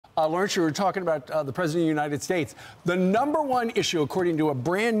Lawrence, you were talking about the President of the United States. The #1 issue, according to a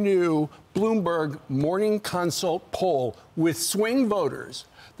brand new Bloomberg Morning Consult poll with swing voters,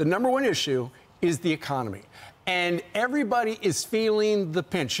 the #1 issue is the economy. And everybody is feeling the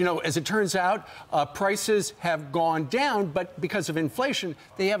pinch. You know, as it turns out, prices have gone down, but because of inflation,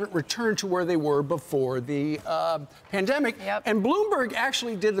 they haven't returned to where they were before the pandemic. Yep. And Bloomberg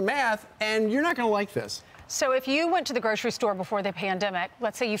actually did the math, and you're not going to like this. So if you went to the grocery store before the pandemic,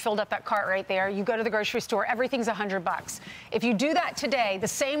 let's say you filled up that cart right there, you go to the grocery store, everything's $100. If you do that today, the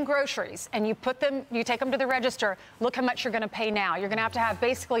same groceries, and you take them to the register, look how much you're going to pay now. You're going to have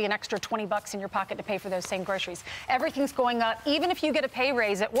basically an extra $20 in your pocket to pay for those same groceries. Everything's going up. Even if you get a pay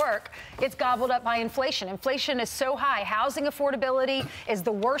raise at work, it's gobbled up by inflation. Inflation is so high. Housing affordability is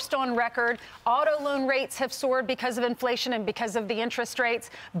the worst on record. Auto loan rates have soared because of inflation and because of the interest rates.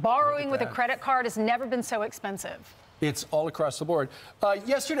 Borrowing with a credit card has never been so expensive. It's all across the board.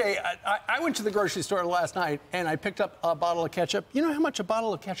 Yesterday, I went to the grocery store last night, and I picked up a bottle of ketchup. You know how much a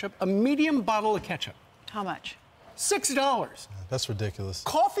bottle of ketchup? A medium bottle of ketchup. How much? $6. That's ridiculous.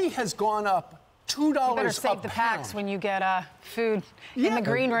 Coffee has gone up $2 You better save a the pound. packs when you get food in the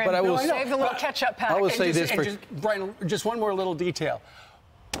green room. But I will save the little ketchup pack. I will say this for Brian, just one more little detail.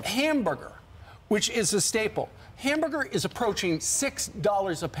 Hamburger, which is a staple. Hamburger is approaching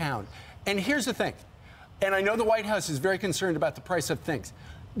 $6 a pound. And here's the thing. And I know the White House is very concerned about the price of things.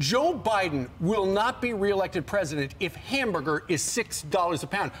 Joe Biden will not be reelected president if hamburger is $6 a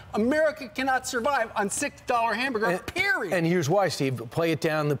pound. America cannot survive on $6 hamburger, period. And here's why, Steve. Play it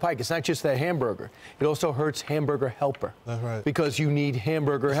down the pike. It's not just that hamburger. It also hurts Hamburger Helper. That's right. Because you need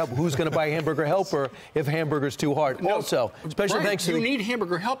Hamburger Helper. Who's going to buy Hamburger Helper if hamburger's too hard? No, also, special Brian, thanks to you need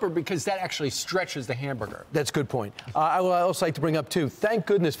Hamburger Helper because that actually stretches the hamburger. That's a good point. I would also like to bring up, too, thank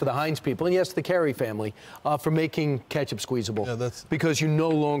goodness for the Heinz people, and yes, the Kerry family, for making ketchup squeezable. Yeah, that's... Because you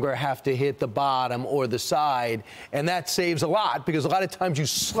no longer have to hit the bottom or the side, and that saves a lot because a lot of times you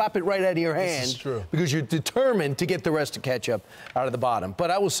slap it right out of your hand. This is true. Because you're determined to get the rest of ketchup out of the bottom.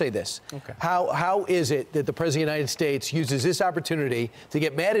 But I will say this. Okay. How is it that the President of the United States uses this opportunity to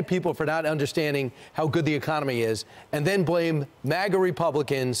get mad at people for not understanding how good the economy is and then blame MAGA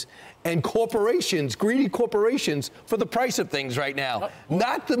Republicans and corporations, greedy corporations, for the price of things right now?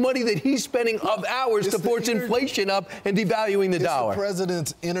 Not the money that he's spending of ours to force inflation up and devaluing the dollar. It's the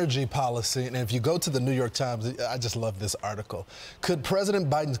president's energy policy, and if you go to the New York Times, I just love this article. Could President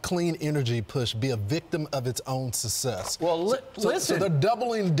Biden's clean energy push be a victim of its own success? Well, listen. So they're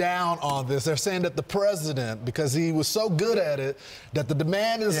doubling down on this. They're saying that the president, because he was so good at it, that the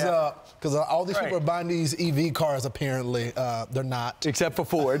demand is up, because all these people are buying these EV cars, apparently. They're not. Except for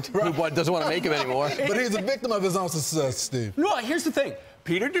Ford, who doesn't want to make them anymore. But he's a victim of his own success, Steve. No, here's the thing.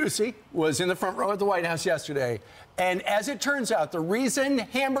 Peter Doocy was in the front row at the White House yesterday, and as it turns out, the reason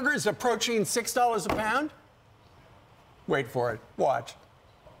hamburger is approaching $6 a pound, wait for it, watch.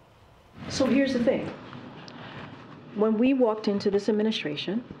 So here's the thing. When we walked into this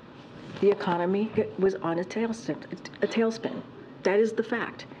administration, the economy was on a tailspin. That is the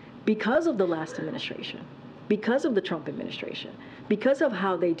fact. Because of the last administration, because of the Trump administration, because of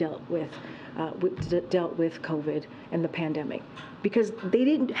how they dealt with COVID and the pandemic, because they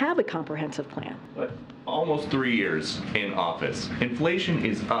didn't have a comprehensive plan. But almost 3 years in office, inflation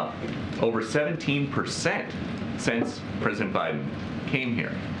is up over 17% since President Biden came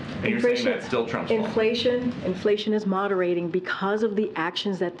here. And you're saying that's still Trump's fault? Inflation is moderating because of the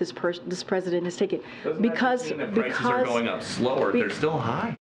actions that this president has taken. Because that mean that prices are going up slower, they're still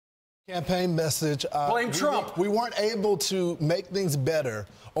high. Campaign message. Blame Trump. We weren't able to make things better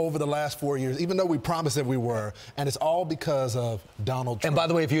over the last 4 years, even though we promised that we were, and it's all because of Donald Trump. And by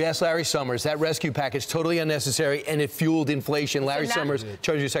the way, if you ask Larry Summers, that rescue package totally unnecessary, and it fueled inflation. Larry Summers,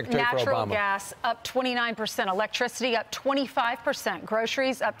 Treasury Secretary for Obama. Natural gas up 29%, electricity up 25%,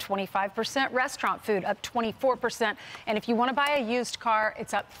 groceries up 25%, restaurant food up 24%, and if you want to buy a used car,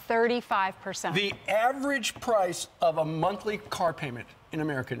 it's up 35%. The average price of a monthly car payment in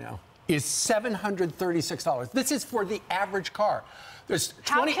America now is $736. This is for the average car. There's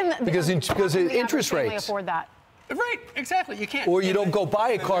 20 because of interest rates. Afford that. Right, exactly. You can't. Or you don't go buy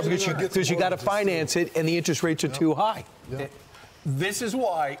a car because you got to finance it, and the interest rates are too high. This is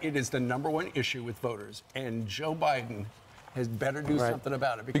why it is the #1 issue with voters, and Joe Biden has better do something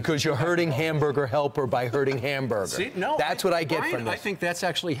about it. Because you're hurting Hamburger Helper by hurting hamburger. See, no, that's what I get Brian, from this. I think that's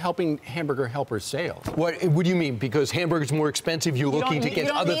actually helping Hamburger Helper's sales. What do you mean? Because hamburger's more expensive, you're looking to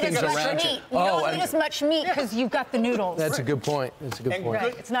get other things around you. You don't need as much meat because you've got the noodles. That's a good point. That's a good point.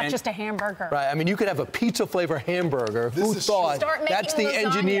 Right. It's not just a hamburger. Right. I mean, you could have a pizza flavor hamburger. Who thought? That's the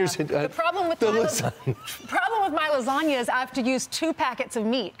engineers. The problem with problem with my lasagna is I have to use 2 packets of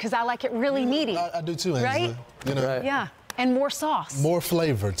meat because I like it really meaty. I do too, Ainsley. Right? You know? Right. Yeah. And more sauce. More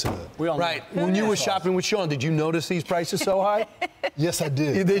flavor to it. Right. When you were shopping with Sean, did you notice these prices so high? Yes, I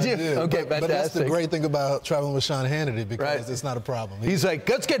did. Did you? Okay, but that's the great thing about traveling with Sean Hannity because it's not a problem. He's like,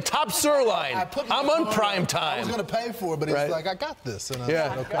 let's get top sirloin. I'm on prime time. I was going to pay for it, but he's like, I got this. And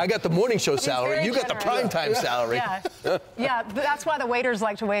I got the morning show salary. You got the prime time salary. Yeah, that's why the waiters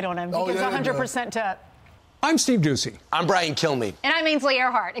like to wait on him. Because 100% tip. I'm Steve Doocy. I'm Brian Kilmeade. And I'm Ainsley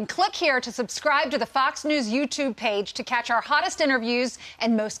Earhart. And click here to subscribe to the Fox News YouTube page to catch our hottest interviews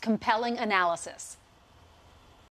and most compelling analysis.